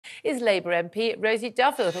is Labour MP Rosie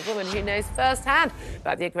Duffield, a woman who knows firsthand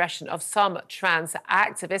about the aggression of some trans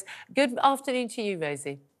activists. Good afternoon to you,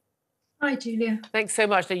 Rosie. Hi, Julia. Thanks so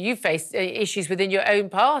much. Now, you faced issues within your own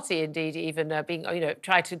party, indeed, even being,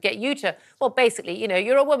 tried to get you to, well, basically,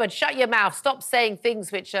 you're a woman, shut your mouth, stop saying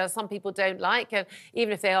things which some people don't like,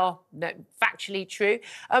 even if they are factually true.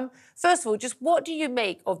 First of all, just what do you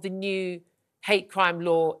make of the new hate crime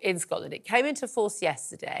law in Scotland? It came into force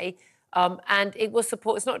yesterday, and it was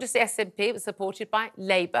it's not just the SNP, it was supported by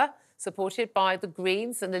Labour, supported by the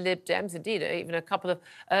Greens and the Lib Dems, indeed, even a couple of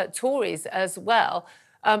Tories as well.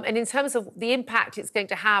 And in terms of the impact it's going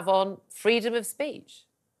to have on freedom of speech?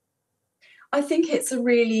 I think it's a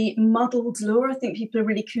really muddled law. I think people are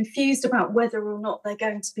really confused about whether or not they're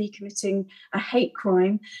going to be committing a hate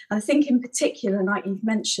crime. And I think in particular, like you've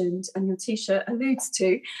mentioned and your T-shirt alludes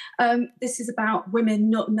to, this is about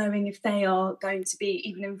women not knowing if they are going to be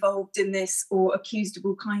even involved in this or accused of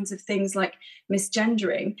all kinds of things like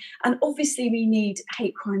misgendering. And obviously we need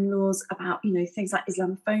hate crime laws about, things like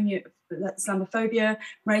Islamophobia,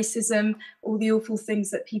 racism, all the awful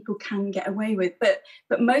things that people can get away with. But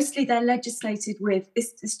mostly they're legislated with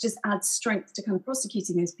this just adds strength to kind of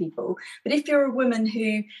prosecuting those people. But if you're a woman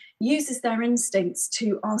who uses their instincts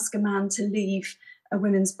to ask a man to leave a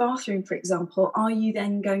women's bathroom, for example, are you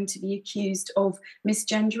then going to be accused of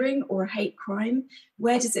misgendering or a hate crime?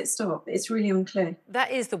 Where does it stop? It's really unclear. That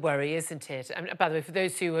is the worry, isn't it? And by the way, for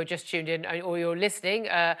those who are just tuned in or you're listening,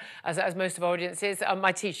 as most of our audience is,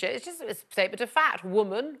 my T-shirt is just a statement of fact.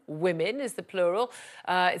 Women is the plural.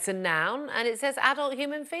 It's a noun, and it says adult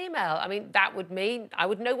human female. I mean, that would mean I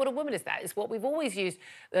would know what a woman is. That is what we've always used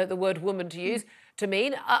the word woman to use. To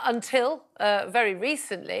mean until very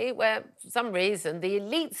recently, where for some reason the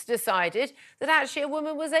elites decided that actually a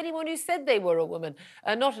woman was anyone who said they were a woman,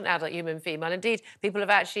 not an adult human female. Indeed, people have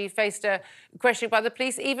actually faced questioning by the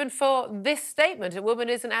police even for this statement: a woman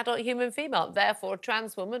is an adult human female, therefore a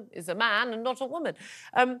trans woman is a man and not a woman.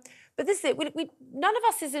 But this is it. None of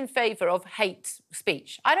us is in favour of hate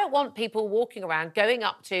speech. I don't want people walking around going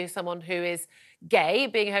up to someone who is gay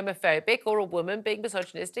being homophobic, or a woman being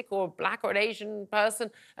misogynistic, or a black or an Asian person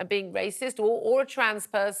and being racist, or a trans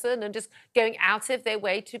person and just going out of their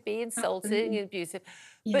way to be insulting and abusive.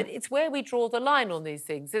 Yeah. But it's where we draw the line on these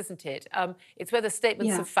things, isn't it? It's where the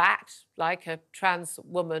statements of fact, like a trans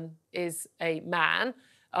woman is a man,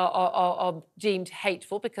 are deemed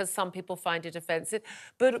hateful because some people find it offensive.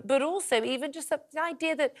 But also even just the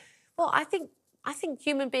idea that, well, I think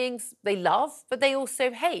human beings, they love, but they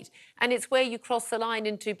also hate. And it's where you cross the line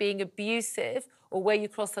into being abusive, or where you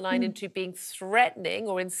cross the line into being threatening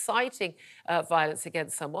or inciting violence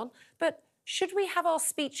against someone. But should we have our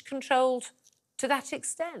speech controlled to that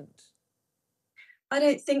extent? I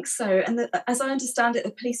don't think so. And as I understand it,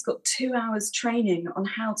 the police got 2 hours training on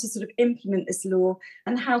how to sort of implement this law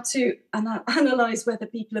and how to analyse whether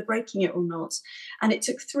people are breaking it or not. And it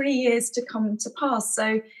took 3 years to come to pass.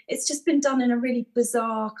 So it's just been done in a really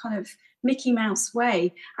bizarre kind of Mickey Mouse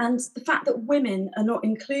way. And the fact that women are not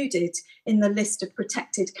included in the list of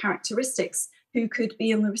protected characteristics who could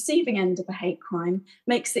be on the receiving end of a hate crime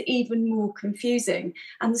makes it even more confusing.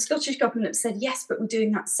 And the Scottish Government said, yes, but we're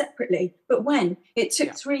doing that separately. But when? It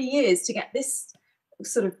took 3 years to get this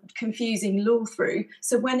sort of confusing law through.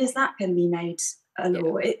 So when is that going to be made a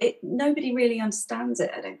law? Nobody really understands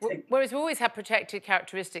it, I don't think. Whereas we've always had protected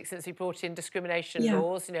characteristics since we brought in discrimination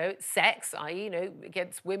laws, sex, i.e.,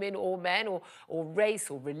 against women or men, or race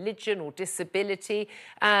or religion or disability,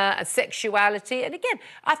 sexuality. And again,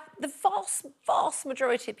 the vast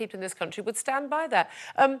majority of people in this country would stand by that.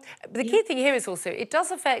 But the key thing here is also it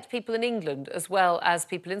does affect people in England as well as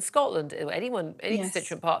people in Scotland, any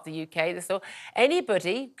constituent part of the UK. So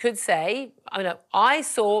anybody could say, I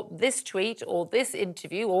saw this tweet or this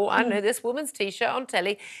interview, or I don't know, this woman's T-shirt on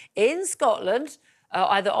telly in Scotland,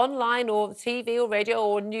 either online or TV or radio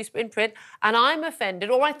or in print, and I'm offended,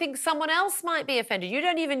 or I think someone else might be offended. You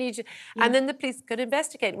don't even need to... And then the police could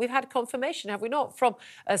investigate. We've had confirmation, have we not, from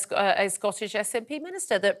a Scottish SNP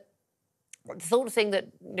minister that the sort of thing that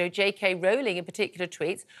J.K. Rowling in particular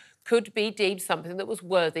tweets could be deemed something that was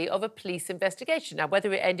worthy of a police investigation. Now,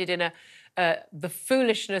 whether it ended in the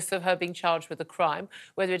foolishness of her being charged with a crime,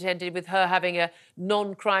 whether it ended with her having a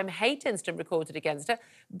non-crime hate incident recorded against her,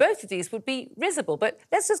 both of these would be risible. But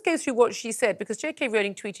let's just go through what she said, because J.K.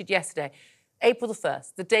 Rowling tweeted yesterday, April the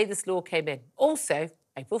 1st, the day this law came in. Also,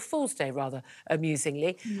 April Fool's Day, rather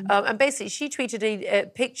amusingly. And basically, she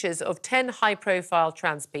tweeted pictures of 10 high-profile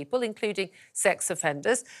trans people, including sex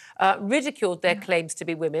offenders, ridiculed their claims to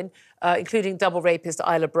be women, including double rapist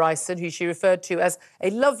Isla Bryson, who she referred to as a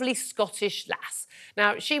lovely Scottish lass.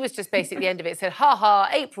 Now, she was just basically at the end of it said, ha ha,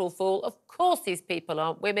 April Fool, of course these people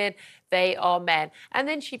aren't women, they are men. And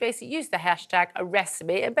then she basically used the hashtag arrest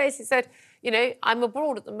me and basically said, you know, I'm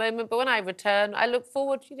abroad at the moment, but when I return, I look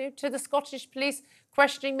forward, you know, to the Scottish police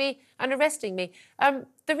questioning me and arresting me.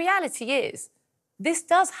 The reality is, this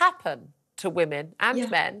does happen to women and Yeah.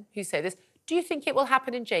 men who say this. Do you think it will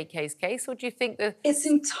happen in JK's case, or do you think that... It's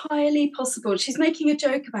entirely possible. She's making a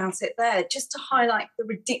joke about it there, just to highlight the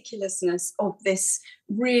ridiculousness of this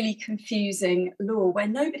really confusing law where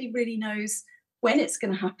nobody really knows when it's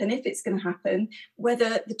going to happen, if it's going to happen,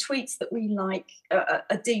 whether the tweets that we like are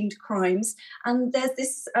deemed crimes. And there's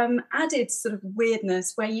this added sort of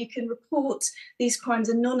weirdness where you can report these crimes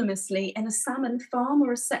anonymously in a salmon farm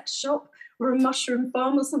or a sex shop or a mushroom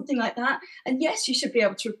farm or something like that. And yes, you should be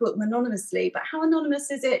able to report them anonymously, but how anonymous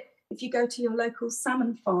is it if you go to your local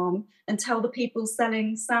salmon farm and tell the people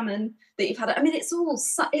selling salmon that you've had it? I mean, it's all,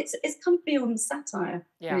 it's come beyond satire,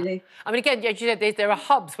 really. I mean, again, you know, there are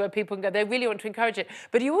hubs where people can go, they really want to encourage it.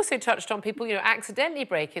 But you also touched on people, you know, accidentally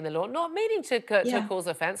breaking the law, not meaning to cause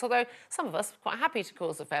offence, although some of us are quite happy to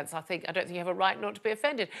cause offence. I don't think you have a right not to be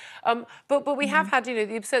offended. But we have had, you know,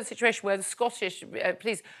 the absurd situation where the Scottish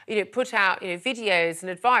police, you know, put out, you know, videos and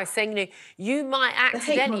advice saying, you know, you might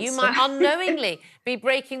accidentally, you might unknowingly be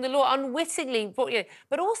breaking the law, unwittingly.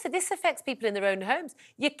 But also this affects people in their own homes.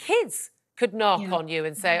 Your kids could knock on you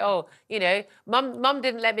and say, oh, you know, mum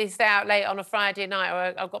didn't let me stay out late on a Friday night,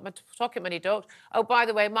 or I've got my pocket money docked. Oh, by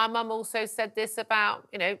the way, my mum also said this about,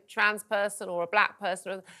 you know, trans person or a black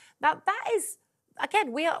person. Now, that is,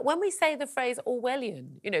 again, when we say the phrase Orwellian,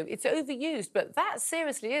 you know, it's overused, but that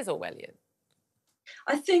seriously is Orwellian.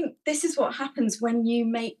 I think this is what happens when you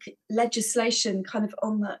make legislation kind of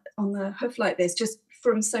on the hoof like this, just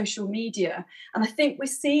from social media. And I think we're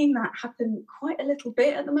seeing that happen quite a little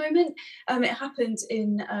bit at the moment. It happened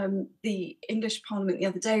in the English Parliament the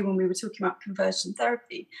other day when we were talking about conversion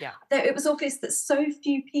therapy. Yeah. It was obvious that so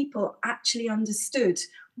few people actually understood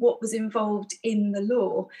what was involved in the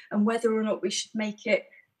law and whether or not we should make it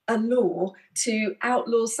a law to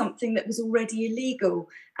outlaw something that was already illegal,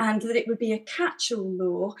 and that it would be a catch-all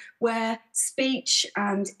law where speech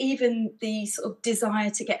and even the sort of desire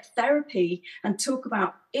to get therapy and talk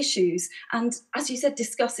about issues and, as you said,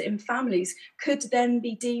 discuss it in families could then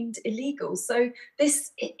be deemed illegal. So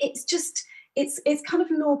it's kind of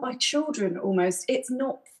law by children almost. It's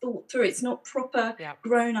not thought through. It's not proper,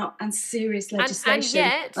 grown up and serious legislation.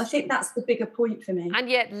 And yet, I think that's the bigger point for me. And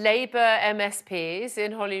yet Labour MSPs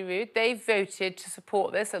in Holyrood, they voted to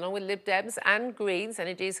support this along with Lib Dems and Greens, and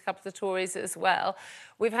indeed a couple of the Tories as well.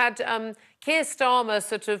 We've had Keir Starmer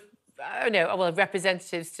sort of,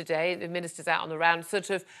 representatives today, the ministers out on the round, sort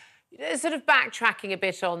of backtracking a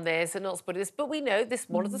bit on this and not supporting this. But we know this,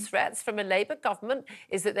 one of the threats from a Labour government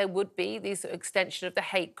is that there would be this extension of the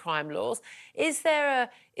hate crime laws. Is there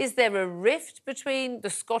a rift between the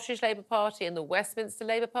Scottish Labour Party and the Westminster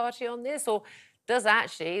Labour Party on this? Or does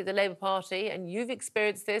actually the Labour Party, and you've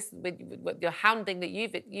experienced this with the hounding that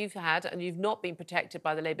you've had and you've not been protected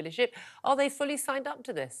by the Labour leadership, are they fully signed up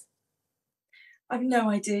to this? I've no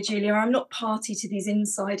idea, Julia. I'm not party to these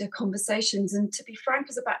insider conversations. And to be frank,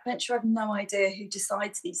 as a backbencher, I've no idea who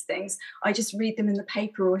decides these things. I just read them in the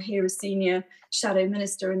paper or hear a senior shadow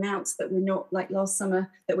minister announce that we're not, like last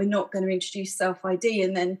summer, that we're not going to introduce self-ID.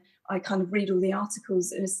 And then I kind of read all the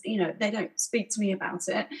articles and, they don't speak to me about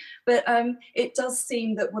it. But it does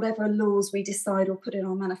seem that whatever laws we decide or put in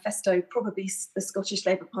our manifesto, probably the Scottish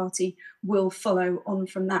Labour Party will follow on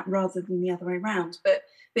from that rather than the other way around.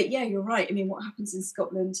 But yeah, you're right. I mean, what happens in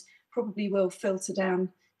Scotland probably will filter down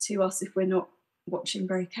to us if we're not watching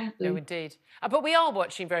very carefully. No, indeed. But we are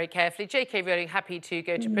watching very carefully. JK Rowling happy to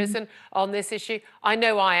go to prison on this issue. I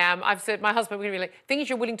know I am. I've said, my husband, we're going to be like, things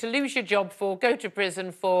you're willing to lose your job for, go to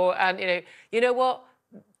prison for, and, you know what?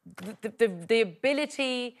 The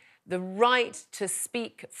ability, the right to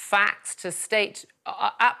speak facts, to state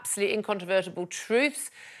absolutely incontrovertible truths.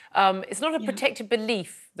 It's not a protected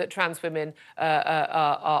belief that trans women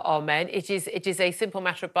are men. It is a simple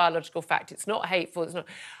matter of biological fact. It's not hateful. It's not.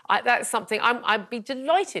 That's something I'd be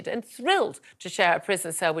delighted and thrilled to share a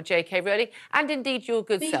prison cell with JK Rowling, and indeed your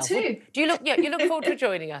good self. Me too. Do you look? Yeah, you look forward to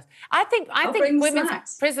joining us. I think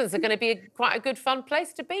women's prisons are going to be quite a good fun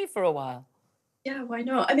place to be for a while. Yeah, why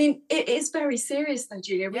not? I mean, it is very serious though,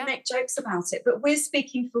 Julia. We make jokes about it, but we're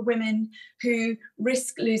speaking for women who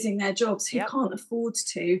risk losing their jobs, who can't afford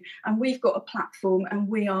to. And we've got a platform and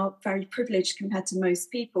we are very privileged compared to most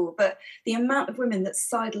people. But the amount of women that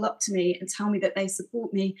sidle up to me and tell me that they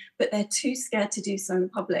support me, but they're too scared to do so in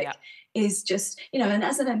public is just, you know, and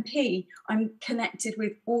as an MP, I'm connected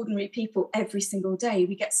with ordinary people every single day.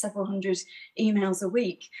 We get several hundred emails a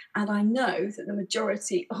week. And I know that the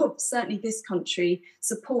majority of certainly this country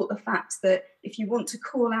support the fact that if you want to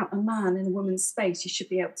call out a man in a woman's space, you should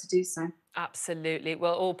be able to do so. Absolutely.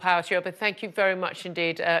 Well, all power to you. But thank you very much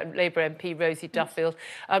indeed, Labour MP Rosie Duffield.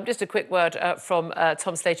 Just a quick word from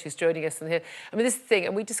Tom Slater, who's joining us in here. I mean, this thing,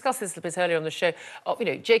 and we discussed this a bit earlier on the show, you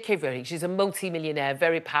know, J.K. Rowling, she's a multi-millionaire,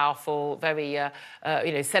 very powerful, very, you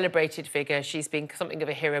know, celebrated figure. She's been something of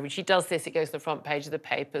a hero. When she does this, it goes to the front page of the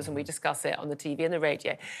papers, and we discuss it on the TV and the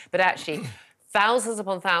radio. But actually, thousands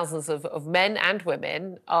upon thousands of men and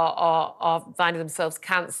women are finding themselves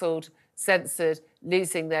cancelled, censored,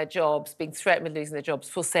 losing their jobs, being threatened with losing their jobs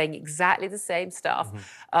for saying exactly the same stuff.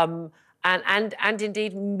 And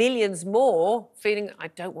indeed millions more feeling, I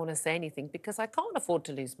don't want to say anything because I can't afford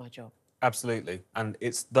to lose my job. Absolutely. And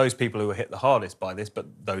it's those people who are hit the hardest by this, but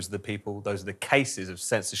those are the people, those are the cases of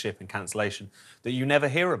censorship and cancellation that you never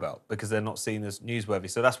hear about because they're not seen as newsworthy.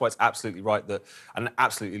 So that's why it's absolutely right that, and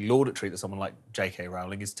absolutely laudatory that someone like J.K.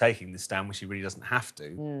 Rowling is taking this stand when she really doesn't have to.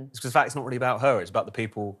 It's because, in fact, it's not really about her. It's about the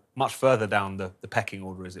people much further down the pecking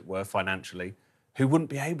order, as it were, financially, who wouldn't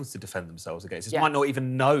be able to defend themselves against this, might not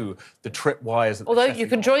even know the tripwires. That Although you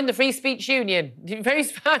can join the Free Speech Union.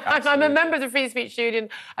 I'm a member of the Free Speech Union.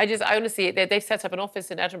 I honestly, they've set up an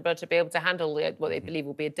office in Edinburgh to be able to handle what they believe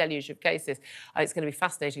will be a deluge of cases. It's going to be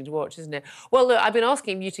fascinating to watch, isn't it? Well, look, I've been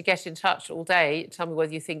asking you to get in touch all day. Tell me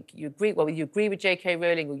whether you think you agree, whether you agree with J.K.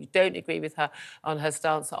 Rowling or you don't agree with her on her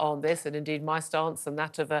stance on this, and indeed my stance and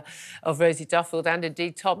that of Rosie Duffield and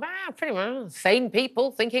indeed Tom. Pretty much sane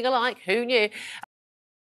people thinking alike. Who knew?